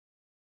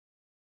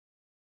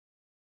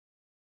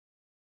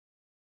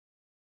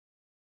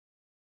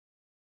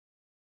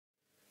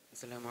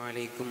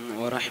അസ്സലാമലൈക്കും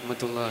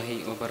വറഹ്മത്തുള്ളാഹി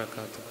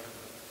വബറകാതുഹു.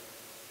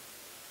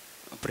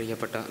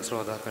 പ്രിയപ്പെട്ട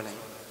ശ്രോതാക്കളെ,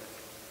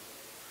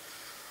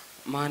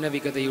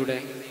 മാനവികതയുടെ,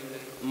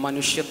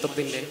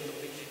 മനുഷ്യത്വത്തിൻ്റെ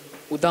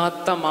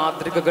ഉദാത്ത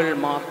മാതൃകകൾ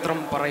മാത്രം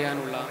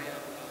പറയാനുള്ള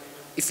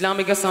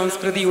ഇസ്ലാമിക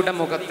സംസ്കൃതിയുടെ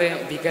മുഖത്തെ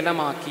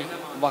വികലമാക്കി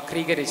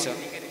വക്രീകരിച്ച്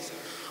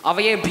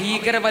അവയെ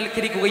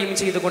ഭീകരവൽക്കരിക്കുകയും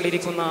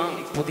ചെയ്തുകൊണ്ടിരിക്കുന്ന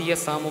പുതിയ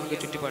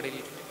സാമൂഹിക ചുറ്റുപാടിൽ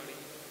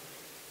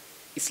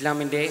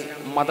ഇസ്ലാമിൻ്റെ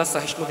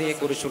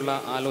മതസഹിഷ്ണുതയെക്കുറിച്ചുള്ള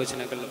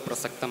ആലോചനകൾ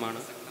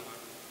പ്രസക്തമാണ്.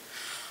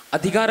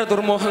 അധികാര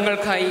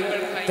ദുർമോഹങ്ങൾക്കായി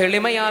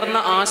തെളിമയാർന്ന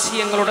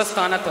ആശയങ്ങളുടെ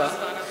സ്ഥാനത്ത്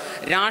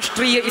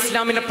രാഷ്ട്രീയ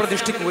ഇസ്ലാമിനെ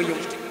പ്രതിഷ്ഠിക്കുകയും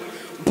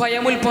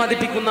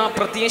ഭയമുൽപാദിപ്പിക്കുന്ന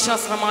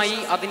പ്രത്യയശാസ്ത്രമായി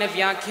അതിനെ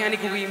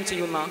വ്യാഖ്യാനിക്കുകയും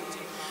ചെയ്യുന്ന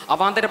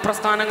അവാന്തര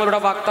പ്രസ്ഥാനങ്ങളുടെ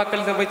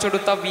വക്താക്കൾ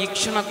നിർമ്മിച്ചെടുത്ത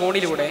വീക്ഷണ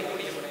കോണിലൂടെ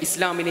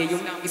ഇസ്ലാമിനെയും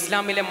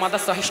ഇസ്ലാമിലെ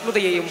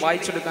മതസഹിഷ്ണുതയെയും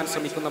വായിച്ചെടുക്കാൻ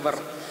ശ്രമിക്കുന്നവർ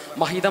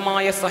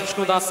മഹിതമായ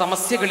സഹിഷ്ണുതാ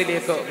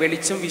സമസ്യകളിലേക്ക്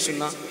വെളിച്ചം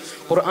വീശുന്ന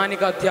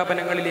ഖുർആനിക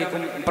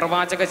അധ്യാപനങ്ങളിലേക്കും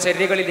പ്രവാചക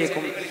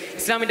ചര്യകളിലേക്കും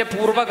ഇസ്ലാമിൻ്റെ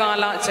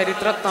പൂർവ്വകാല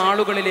ചരിത്ര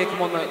താളുകളിലേക്കും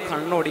ഒന്ന്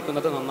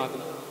കണ്ണോടിക്കുന്നത്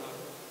നന്നാകും.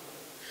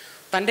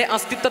 തൻ്റെ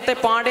അസ്തിത്വത്തെ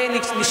പാടെ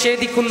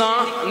നിഷേധിക്കുന്ന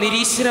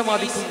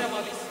നിരീശ്വരവാദിക്കും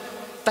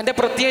തൻ്റെ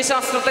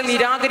പ്രത്യയശാസ്ത്രത്തെ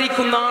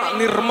നിരാകരിക്കുന്ന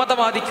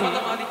നിർമ്മതവാദിക്കും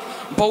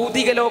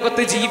ഭൗതിക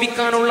ലോകത്ത്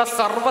ജീവിക്കാനുള്ള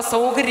സർവ്വ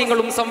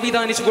സൗകര്യങ്ങളും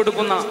സംവിധാനിച്ചു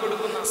കൊടുക്കുന്ന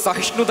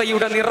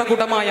സഹിഷ്ണുതയുടെ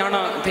നിറകുടമായാണ്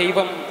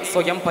ദൈവം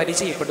സ്വയം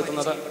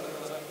പരിചയപ്പെടുത്തുന്നത്.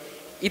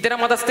 ഇതര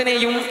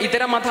മതസ്ഥനെയും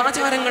ഇതര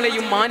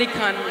മതാചാരങ്ങളെയും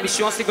മാനിക്കാൻ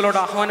വിശ്വാസികളോട്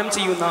ആഹ്വാനം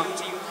ചെയ്യുന്ന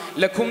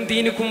ലഖും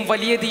ദീനുക്കും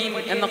വലിയ ദീൻ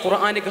എന്ന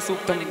ഖുർആനിക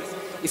സൂക്തം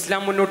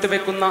ഇസ്ലാം മുന്നോട്ട്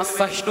വെക്കുന്ന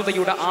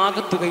സഹിഷ്ണുതയുടെ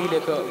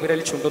ആകത്തുകയിലേക്ക്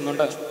വിരൽ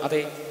ചൂണ്ടുന്നുണ്ട്.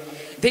 അതെ,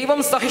 ദൈവം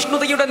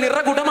സഹിഷ്ണുതയുടെ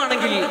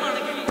നിറകുടമാണെങ്കിൽ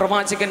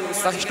പ്രവാചകൻ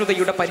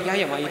സഹിഷ്ണുതയുടെ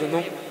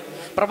പര്യായമായിരുന്നു.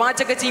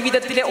 പ്രവാചക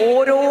ജീവിതത്തിലെ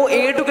ഓരോ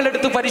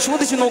ഏടുകളെടുത്ത്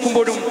പരിശോധിച്ചു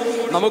നോക്കുമ്പോഴും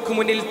നമുക്ക്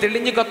മുന്നിൽ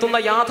തെളിഞ്ഞു കത്തുന്ന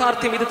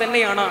യാഥാർത്ഥ്യം ഇത്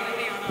തന്നെയാണ്.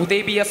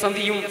 ഹുദൈബിയ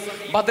സന്ധിയും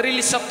ബദറിൽ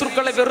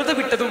ശത്രുക്കളെ വെറുതെ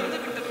വിട്ടതും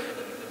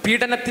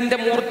പീഡനത്തിന്റെ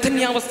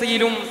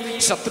മൂർധന്യാവസ്ഥയിലും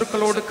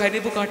ശത്രുക്കളോട്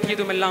കരുവ്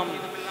കാട്ടിയതുമെല്ലാം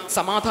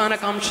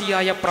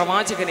സമാധാനകാംക്ഷിയായ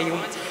പ്രവാചകനെയും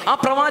ആ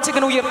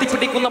പ്രവാചകൻ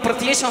ഉയർത്തിപ്പിടിക്കുന്ന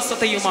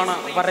പ്രത്യയശാസ്ത്രത്തെയുമാണ്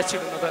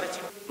വരച്ചിടുന്നത്.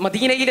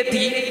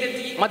 മദീനയിലെത്തി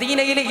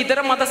മദീനയിലെ ഇതര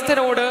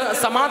മതസ്ഥരോട്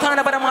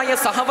സമാധാനപരമായ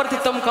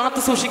സഹവർത്തിത്വം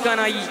കാത്തു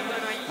സൂക്ഷിക്കാനായി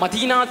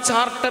മദീന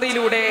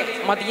ചാർട്ടറിലൂടെ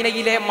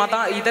മദീനയിലെ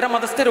ഇതര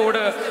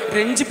മതസ്ഥരോട്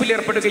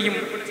രഞ്ജിപ്പിലേർപ്പെടുകയും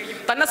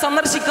തന്നെ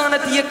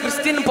സന്ദർശിക്കാനെത്തിയ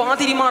ക്രിസ്ത്യൻ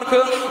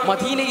പാതിരിമാർക്ക്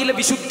മദീനയിലെ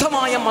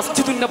വിശുദ്ധമായ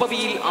മസ്ജിദുൻ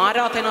നബവിയിൽ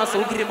ആരാധനാ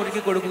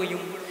സൗകര്യമൊരുക്കി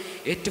കൊടുക്കുകയും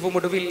ഏറ്റവും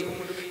ഒടുവിൽ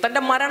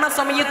തൻ്റെ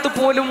മരണസമയത്ത്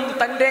പോലും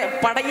തൻ്റെ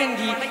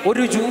പടയെങ്കി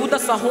ഒരു ജൂത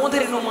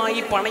സഹോദരനുമായി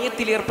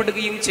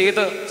പണയത്തിലേർപ്പെടുകയും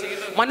ചെയ്ത്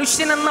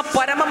മനുഷ്യനെന്ന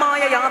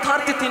പരമമായ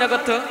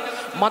യാഥാർത്ഥ്യത്തിനകത്ത്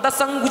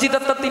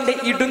മതസങ്കുചിതത്വത്തിൻ്റെ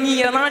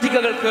ഇടുങ്ങിയ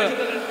നാഴികകൾക്ക്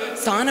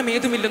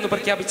സ്ഥാനമേതുമില്ലെന്ന്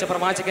പ്രഖ്യാപിച്ച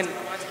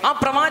ആ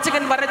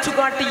പ്രവാചകൻ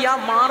വരച്ചുകാട്ടിയ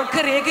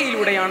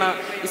മാർഗരേഖയിലൂടെയാണ്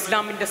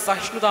ഇസ്ലാമിൻ്റെ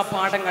സഹിഷ്ണുതാ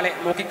പാഠങ്ങളെ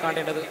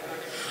നോക്കിക്കാണേണ്ടത്.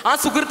 ആ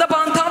സുഹൃത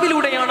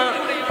ബാന്ധാവിലൂടെയാണ്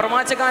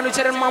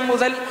പ്രവാചകാനുചരന്മാർ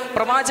മുതൽ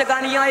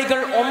പ്രവാചകാനുയായികൾ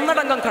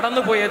ഒന്നടങ്കം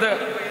കടന്നുപോയത്.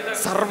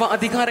 സർവ്വ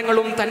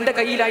അധികാരങ്ങളും തൻ്റെ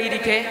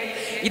കയ്യിലായിരിക്കെ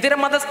ഇതര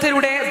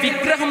മതസ്ഥരുടെ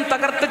വിഗ്രഹം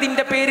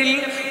തകർത്തതിൻ്റെ പേരിൽ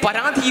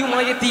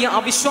പരാതിയുമായി എത്തിയ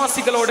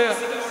അവിശ്വാസികളോട്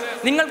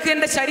നിങ്ങൾക്ക്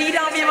എൻ്റെ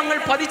ശരീരാവയവങ്ങൾ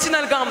പതിച്ചു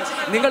നൽകാം,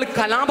 നിങ്ങൾ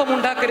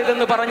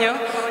കലാപമുണ്ടാക്കരുതെന്ന് പറഞ്ഞ്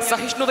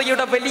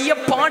സഹിഷ്ണുതയുടെ വലിയ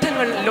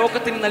പാഠങ്ങൾ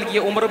ലോകത്തിന് നൽകിയ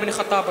ഉമർ ബിൻ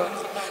ഖത്താബ്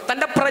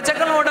തൻ്റെ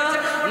പ്രജകളോട്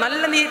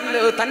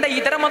തൻ്റെ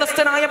ഇതര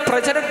മതസ്ഥനായ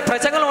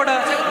പ്രജകളോട്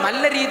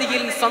നല്ല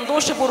രീതിയിൽ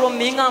സന്തോഷപൂർവ്വം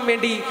നീങ്ങാൻ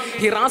വേണ്ടി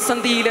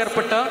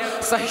ഹിറാസന്ധിയിലേർപ്പെട്ട്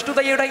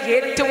സഹിഷ്ണുതയുടെ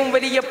ഏറ്റവും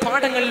വലിയ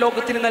പാഠങ്ങൾ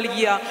ലോകത്തിന്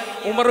നൽകിയ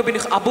ഉമർ ബിൻ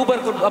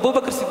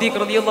അബൂബക്കർ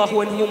സിദ്ദീഖ് റളിയല്ലാഹു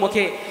അൻഹുവും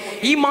ഒക്കെ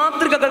ഈ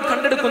മാതൃകകൾ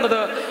കണ്ടെടുക്കുന്നത്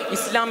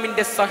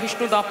ഇസ്ലാമിൻ്റെ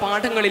സഹിഷ്ണുതാ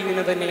പാഠങ്ങളിൽ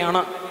നിന്ന്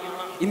തന്നെയാണ്.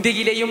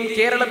 ഇന്ത്യയിലെയും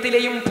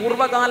കേരളത്തിലെയും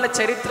പൂർവ്വകാല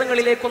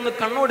ചരിത്രങ്ങളിലേക്കൊന്ന്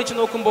കണ്ണോടിച്ചു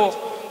നോക്കുമ്പോൾ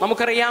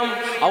നമുക്കറിയാം,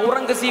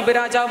 ഔറംഗസീബ്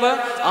രാജാവ്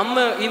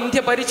അന്ന് ഇന്ത്യ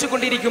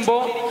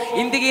ഭരിച്ചുകൊണ്ടിരിക്കുമ്പോൾ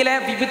ഇന്ത്യയിലെ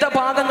വിവിധ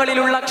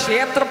ഭാഗങ്ങളിലുള്ള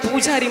ക്ഷേത്ര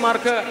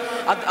പൂജാരിമാർക്ക്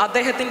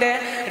അദ്ദേഹത്തിൻ്റെ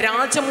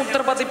രാജമുദ്ര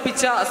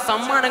പതിപ്പിച്ച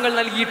സമ്മാനങ്ങൾ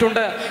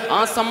നൽകിയിട്ടുണ്ട്. ആ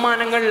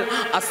സമ്മാനങ്ങൾ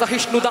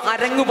അസഹിഷ്ണുത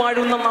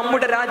അരങ്ങുപാടുന്ന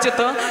നമ്മുടെ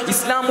രാജ്യത്ത്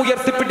ഇസ്ലാം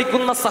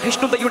ഉയർത്തിപ്പിടിക്കുന്ന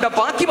സഹിഷ്ണുതയുടെ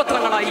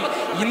ബാക്കിപത്രങ്ങളായി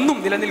ഇന്നും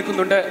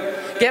നിലനിൽക്കുന്നുണ്ട്.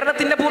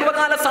 കേരളത്തിൻ്റെ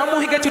പൂർവ്വകാല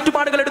സാമൂഹിക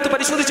ചുറ്റുപാടുകൾ എടുത്ത്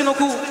പരിശോധിച്ചു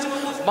നോക്കൂ.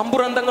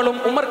 മമ്പുറന്തങ്ങളും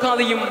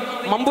ഉമ്മർഖാദിയും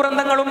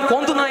മമ്പുറന്തങ്ങളും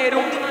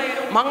കോന്തുനായരും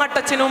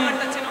മങ്ങട്ടച്ചനും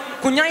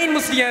കുഞ്ഞായിൻ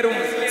മുസ്ലിയാരും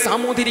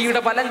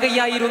സാമൂതിരിയുടെ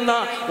വലങ്കയായിരുന്ന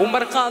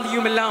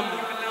ഉമ്മർഖാദിയുമെല്ലാം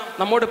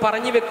നമ്മോട്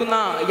പറഞ്ഞു വെക്കുന്ന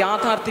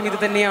യാഥാർത്ഥ്യം ഇത്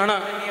തന്നെയാണ്.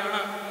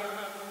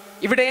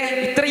 ഇവിടെ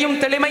ഇത്രയും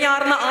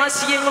തെളിമയാർന്ന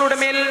ആശയങ്ങളുടെ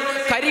മേൽ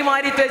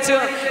കരിവാരി തേച്ച്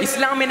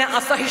ഇസ്ലാമിനെ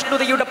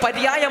അസഹിഷ്ണുതയുടെ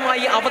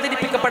പര്യായമായി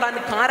അവതരിപ്പിക്കപ്പെടാൻ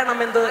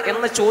കാരണമെന്ത്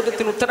എന്ന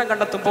ചോദ്യത്തിന് ഉത്തരം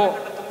കണ്ടെത്തുമ്പോൾ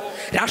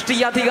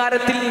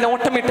രാഷ്ട്രീയാധികാരത്തിൽ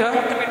നോട്ടമിട്ട്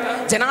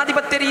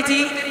ജനാധിപത്യ രീതി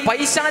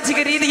പൈശാചിക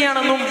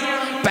രീതിയാണെന്നും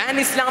പാൻ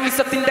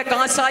ഇസ്ലാമിസത്തിന്റെ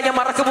കാശായ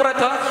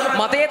മറക്കുപുറത്ത്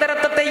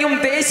മതേതരത്വത്തെയും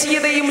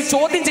ദേശീയതയും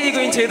ചോദ്യം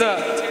ചെയ്യുകയും ചെയ്ത്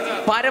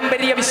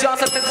പാരമ്പര്യ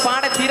വിശ്വാസത്തെ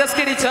പാടെ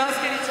തിരസ്കരിച്ച്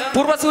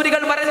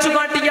പൂർവസൂരികൾ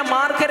വരച്ചുകാട്ടിയ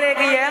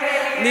മാർഗരേഖയെ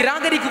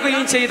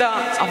നിരാകരിക്കുകയും ചെയ്ത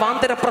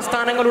അവാന്തര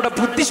പ്രസ്ഥാനങ്ങളുടെ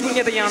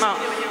ബുദ്ധിശൂന്യതയാണ്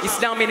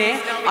ഇസ്ലാമിനെ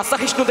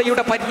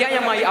അസഹിഷ്ണുതയുടെ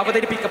പര്യായമായി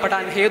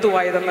അവതരിപ്പിക്കപ്പെടാൻ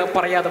ഹേതുവായതെന്ന്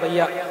പറയാതെ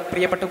വയ്യ.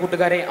 പ്രിയപ്പെട്ട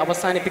കൂട്ടുകാരെ,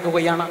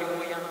 അവസാനിപ്പിക്കുകയാണ്.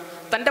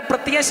 തൻ്റെ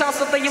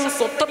പ്രത്യയശാസ്ത്രത്തെയും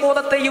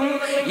സ്വത്വബോധത്തെയും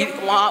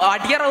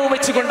അടിയറവ്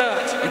വെച്ചുകൊണ്ട്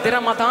ഇതര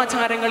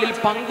മതാചാരങ്ങളിൽ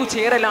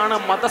പങ്കുചേരലാണ്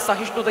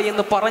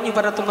മതസഹിഷ്ണുതയെന്ന് പറഞ്ഞു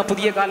പരത്തുന്ന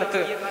പുതിയ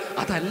കാലത്ത്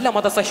അതല്ല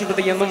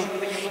മതസഹിഷ്ണുതയെന്നും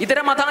ഇതര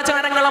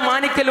മതാചാരങ്ങളെ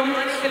മാനിക്കലും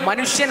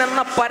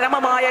മനുഷ്യനെന്ന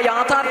പരമമായ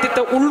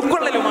യാഥാർത്ഥ്യത്തെ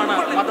ഉൾക്കൊള്ളലുമാണ്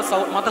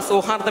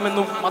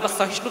മതസൗഹാർദ്ദമെന്നും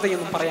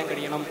മതസഹിഷ്ണുതയെന്നും പറയാൻ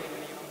കഴിയണം.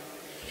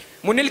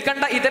 മുന്നിൽ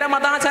കണ്ട ഇതര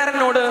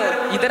മതാചാരനോട്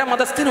ഇതര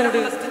മതസ്ഥനോട്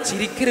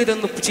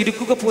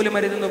ചിരിക്കുക പോലും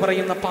അരുതെന്ന്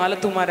പറയുന്ന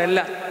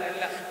പാലത്തുമാരല്ല.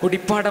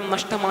 കുടിപ്പാടം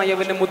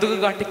നഷ്ടമായവന് മുതുകു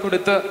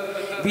കാട്ടിക്കൊടുത്ത്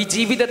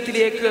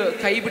ജീവിതത്തിലേക്ക്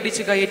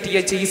കൈപിടിച്ച് കയറ്റിയ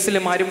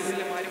ജയിസലുമാരും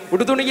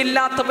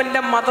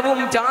ഉടുതുണിയില്ലാത്തവന്റെ മതവും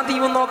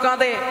ജാതിയും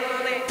നോക്കാതെ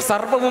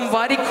സർവവും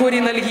വാരിക്കോരി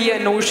നൽകിയ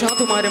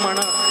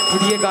നൗഷാദുമാരുമാണ്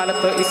പുതിയ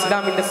കാലത്ത്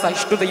ഇസ്ലാമിന്റെ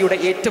സഹിഷ്ണുതയുടെ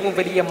ഏറ്റവും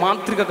വലിയ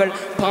മാതൃകകൾ,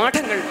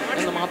 പാഠങ്ങൾ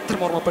എന്ന്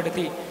മാത്രം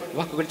ഓർമ്മപ്പെടുത്തി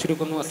വാക്കുകൾ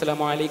ചുരുക്കുന്നു.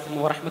 അസ്സലാമു അലൈക്കും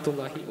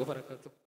വറഹ്മത്തുള്ളാഹി വബറകാതുഹു.